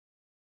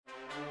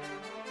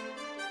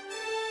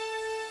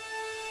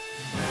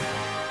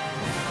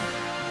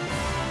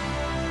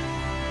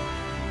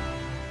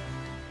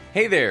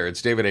Hey there,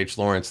 it's David H.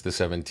 Lawrence the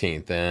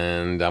 17th,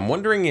 and I'm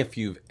wondering if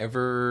you've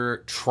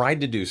ever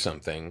tried to do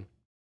something,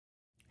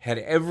 had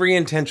every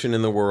intention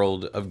in the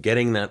world of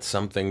getting that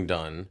something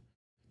done.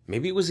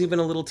 Maybe it was even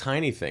a little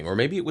tiny thing, or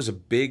maybe it was a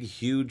big,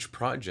 huge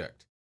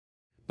project,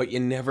 but you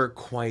never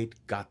quite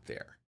got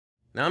there.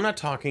 Now, I'm not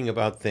talking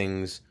about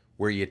things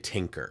where you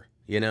tinker.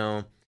 You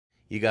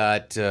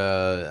got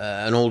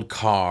an old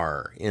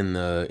car in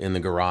the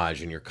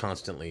garage, and you're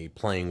constantly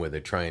playing with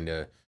it, trying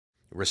to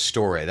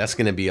restore it. That's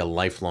going to be a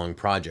lifelong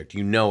project.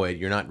 You know it.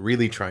 You're not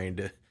really trying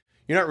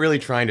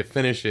to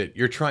finish it.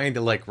 You're trying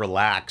to like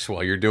relax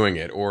while you're doing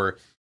it. Or,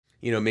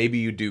 maybe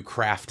you do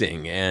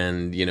crafting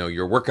and,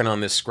 you're working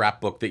on this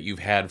scrapbook that you've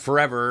had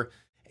forever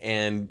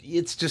and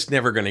it's just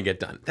never going to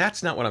get done.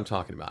 That's not what I'm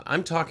talking about.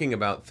 I'm talking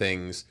about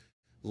things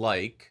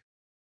like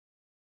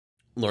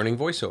learning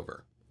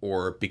voiceover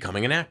or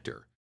becoming an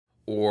actor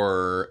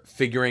or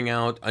figuring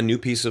out a new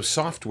piece of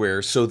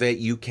software so that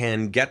you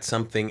can get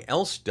something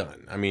else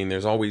done. I mean,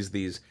 there's always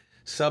these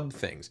sub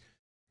things.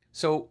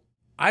 So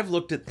I've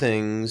looked at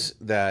things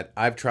that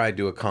I've tried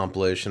to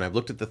accomplish, and I've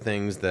looked at the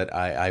things that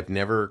I've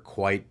never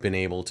quite been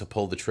able to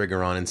pull the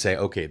trigger on and say,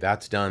 okay,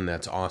 that's done,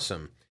 that's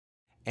awesome.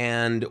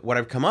 And what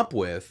I've come up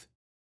with,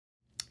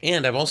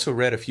 and I've also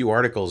read a few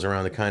articles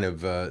around that kind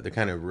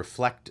of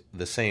reflect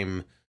the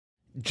same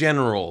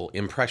general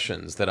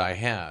impressions that I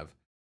have.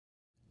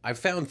 I've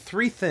found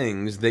three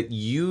things that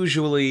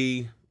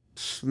usually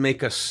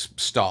make us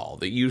stall,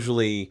 that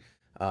usually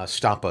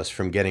stop us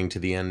from getting to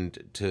the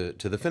end, to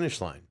the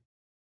finish line.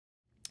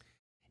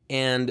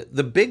 And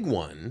the big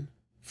one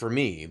for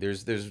me,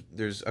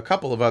 there's a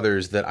couple of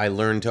others that I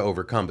learned to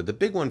overcome, but the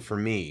big one for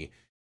me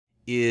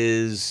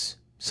is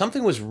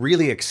something was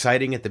really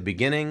exciting at the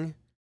beginning,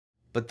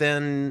 but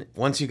then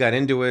once you got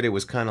into it, it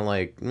was kind of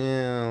like,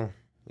 well,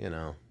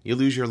 you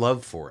lose your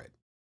love for it.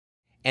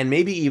 And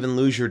maybe even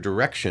lose your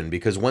direction,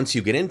 because once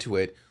you get into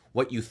it,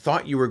 what you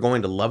thought you were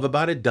going to love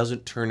about it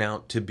doesn't turn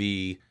out to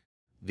be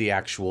the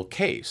actual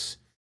case.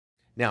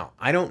 Now,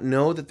 I don't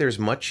know that there's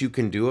much you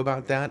can do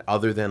about that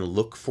other than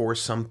look for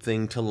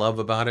something to love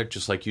about it,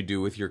 just like you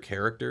do with your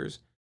characters.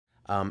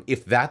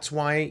 If that's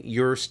why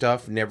your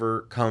stuff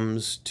never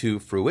comes to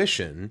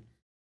fruition,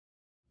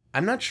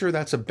 I'm not sure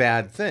that's a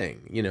bad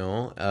thing.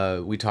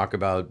 We talk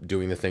about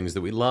doing the things that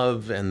we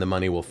love and the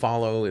money will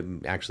follow.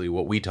 And actually,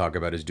 what we talk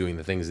about is doing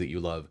the things that you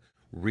love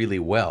really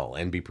well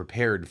and be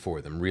prepared for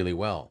them really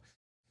well.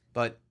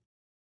 But,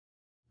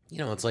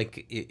 it's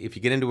like if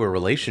you get into a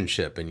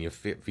relationship and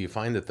if you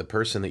find that the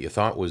person that you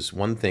thought was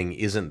one thing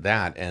isn't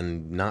that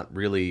and not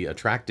really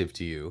attractive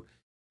to you,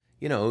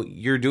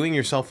 you're doing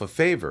yourself a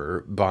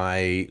favor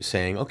by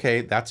saying,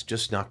 okay, that's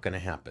just not going to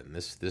happen.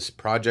 This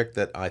project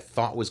that I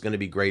thought was going to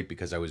be great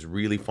because I was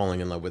really falling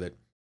in love with it,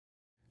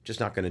 just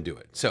not going to do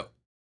it. So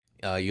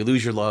you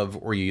lose your love,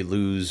 or you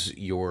lose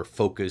your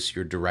focus,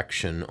 your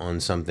direction on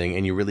something,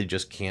 and you really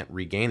just can't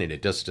regain it.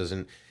 It just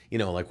doesn't,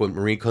 like what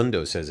Marie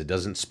Kondo says, it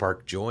doesn't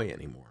spark joy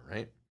anymore,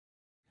 right?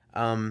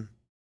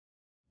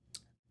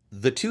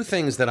 The two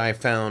things that I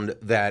found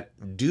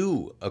that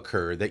do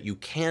occur that you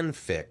can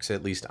fix,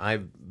 at least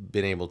I've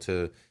been able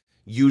to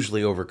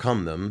usually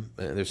overcome them.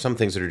 There's some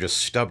things that are just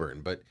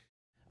stubborn, but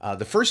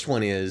the first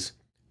one is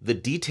the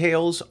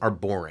details are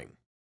boring.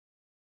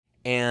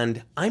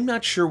 And I'm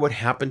not sure what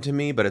happened to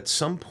me, but at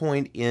some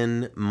point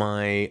in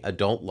my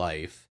adult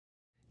life,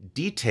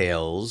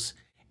 details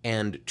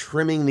and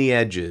trimming the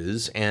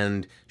edges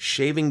and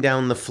shaving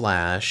down the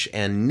flash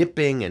and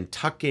nipping and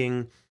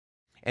tucking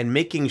and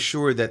making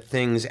sure that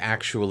things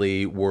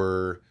actually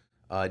were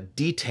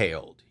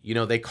detailed.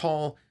 They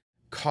call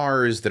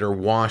cars that are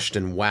washed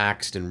and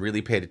waxed and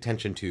really paid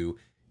attention to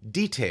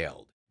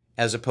detailed,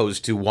 as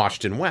opposed to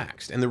washed and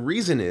waxed. And the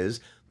reason is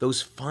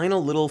those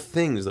final little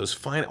things,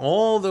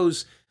 all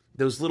those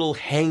little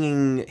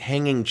hanging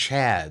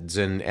chads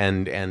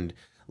and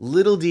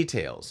little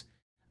details,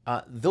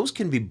 those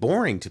can be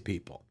boring to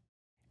people.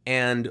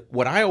 And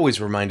what I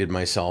always reminded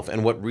myself,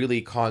 and what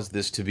really caused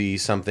this to be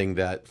something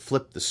that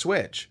flipped the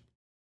switch,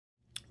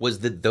 was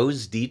that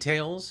those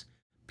details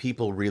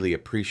people really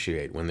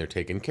appreciate when they're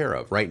taken care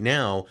of. Right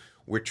now,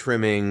 we're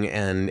trimming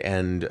and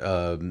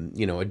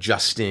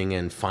adjusting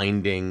and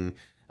finding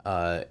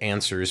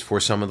answers for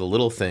some of the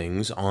little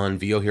things on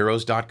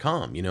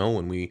VOHeroes.com.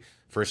 When we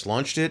first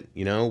launched it,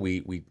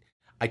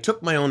 I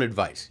took my own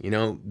advice.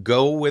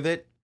 Go with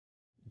it.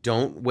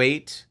 Don't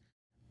wait.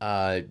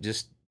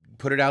 Just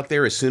put it out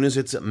there as soon as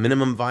it's a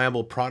minimum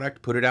viable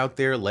product. Put it out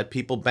there. Let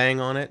people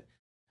bang on it.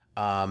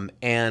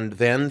 And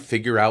then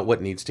figure out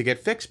what needs to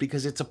get fixed,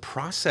 because it's a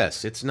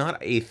process. It's not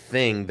a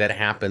thing that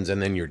happens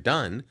and then you're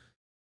done.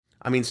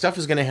 I mean, stuff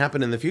is going to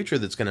happen in the future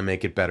that's going to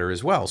make it better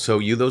as well. So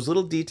those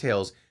little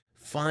details,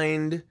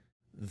 find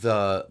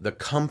the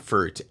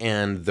comfort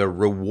and the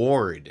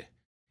reward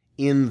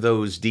in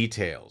those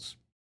details.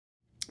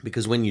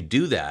 Because when you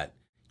do that,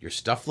 your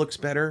stuff looks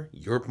better.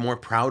 You're more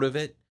proud of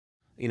it.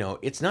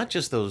 It's not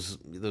just those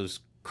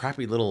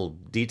crappy little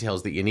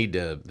details that you need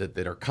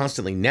that are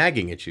constantly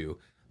nagging at you.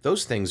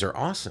 Those things are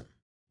awesome.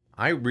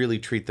 I really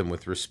treat them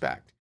with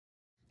respect.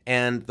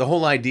 And the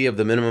whole idea of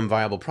the minimum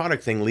viable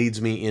product thing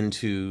leads me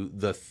into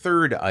the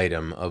third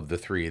item of the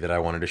three that I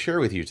wanted to share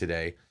with you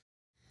today.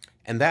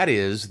 And that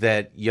is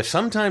that you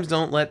sometimes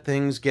don't let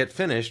things get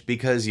finished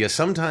because you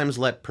sometimes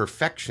let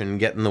perfection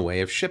get in the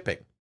way of shipping.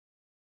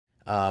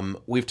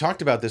 We've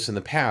talked about this in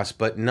the past,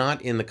 but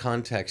not in the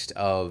context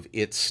of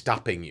it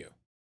stopping you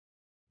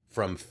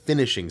from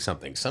finishing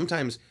something.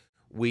 Sometimes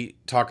we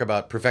talk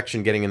about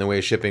perfection getting in the way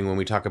of shipping when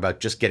we talk about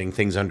just getting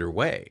things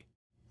underway,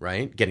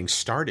 right? Getting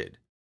started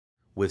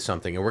with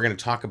something. And we're going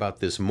to talk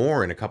about this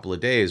more in a couple of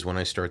days when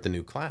I start the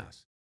new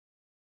class.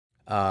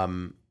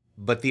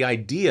 But the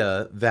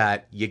idea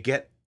that you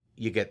get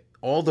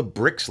all the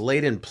bricks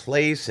laid in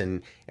place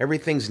and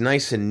everything's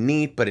nice and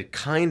neat, but it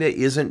kind of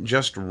isn't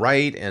just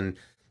right, and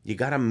you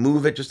got to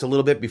move it just a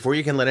little bit before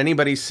you can let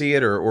anybody see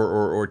it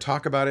or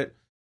talk about it.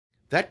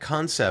 That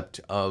concept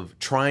of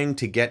trying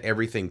to get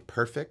everything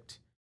perfect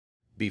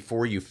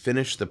before you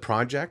finish the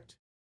project,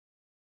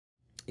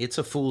 it's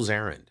a fool's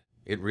errand.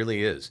 It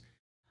really is.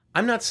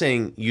 I'm not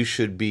saying you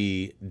should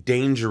be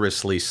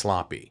dangerously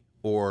sloppy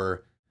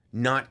or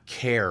not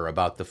care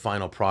about the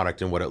final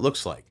product and what it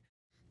looks like.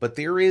 But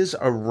there is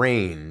a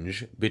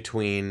range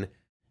between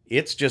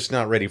it's just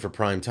not ready for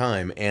prime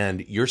time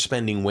and you're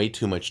spending way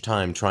too much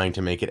time trying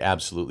to make it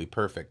absolutely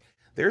perfect.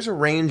 There's a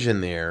range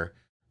in there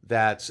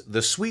that's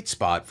the sweet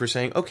spot for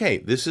saying, okay,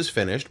 this is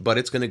finished, but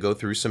it's going to go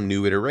through some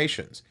new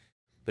iterations.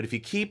 But if you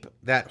keep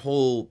that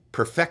whole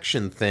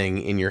perfection thing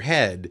in your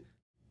head,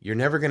 you're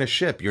never going to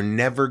ship. You're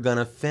never going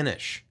to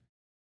finish.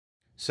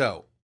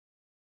 So,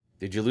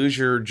 did you lose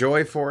your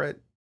joy for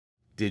it?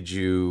 Did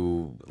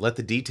you let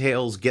the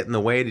details get in the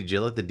way? Did you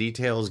let the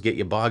details get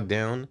you bogged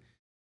down?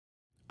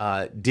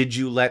 Did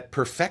you let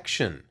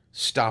perfection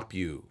stop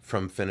you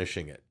from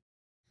finishing it?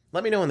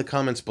 Let me know in the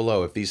comments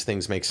below if these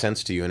things make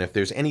sense to you, and if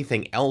there's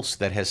anything else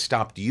that has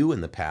stopped you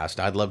in the past.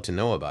 I'd love to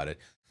know about it,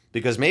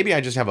 because maybe I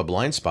just have a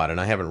blind spot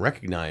and I haven't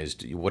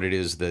recognized what it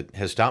is that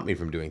has stopped me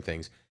from doing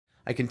things.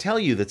 I can tell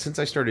you that since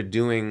I started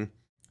doing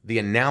the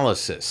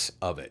analysis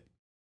of it,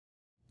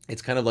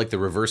 it's kind of like the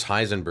reverse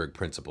Heisenberg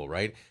principle,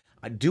 right?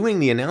 Doing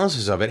the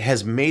analysis of it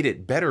has made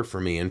it better for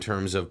me in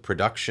terms of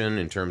production,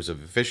 in terms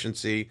of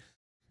efficiency,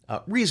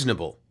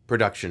 reasonable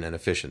production and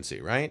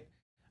efficiency, right?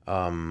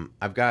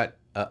 I've got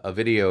a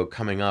video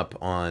coming up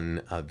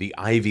on the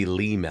Ivy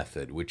Lee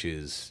method, which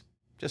is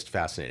just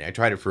fascinating. I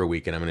tried it for a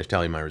week and I'm going to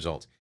tell you my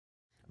results.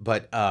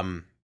 But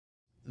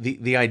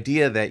the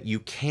idea that you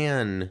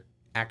can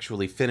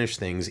actually finish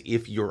things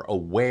if you're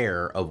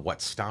aware of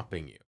what's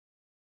stopping you.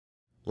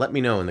 Let me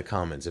know in the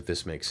comments if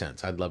this makes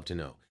sense. I'd love to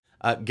know.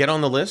 Get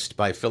on the list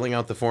by filling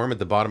out the form at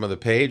the bottom of the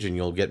page, and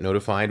you'll get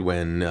notified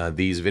when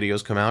these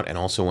videos come out, and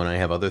also when I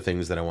have other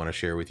things that I want to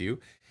share with you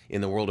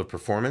in the world of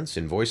performance,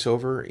 in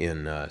voiceover,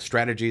 in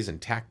strategies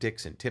and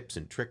tactics and tips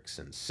and tricks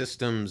and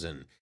systems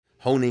and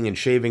honing and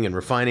shaving and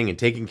refining and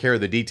taking care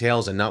of the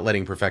details and not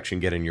letting perfection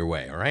get in your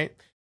way, all right?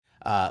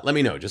 Let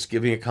me know. Just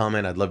give me a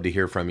comment. I'd love to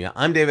hear from you.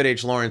 I'm David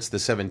H. Lawrence the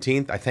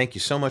 17th. I thank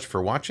you so much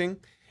for watching,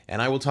 and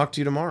I will talk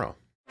to you tomorrow.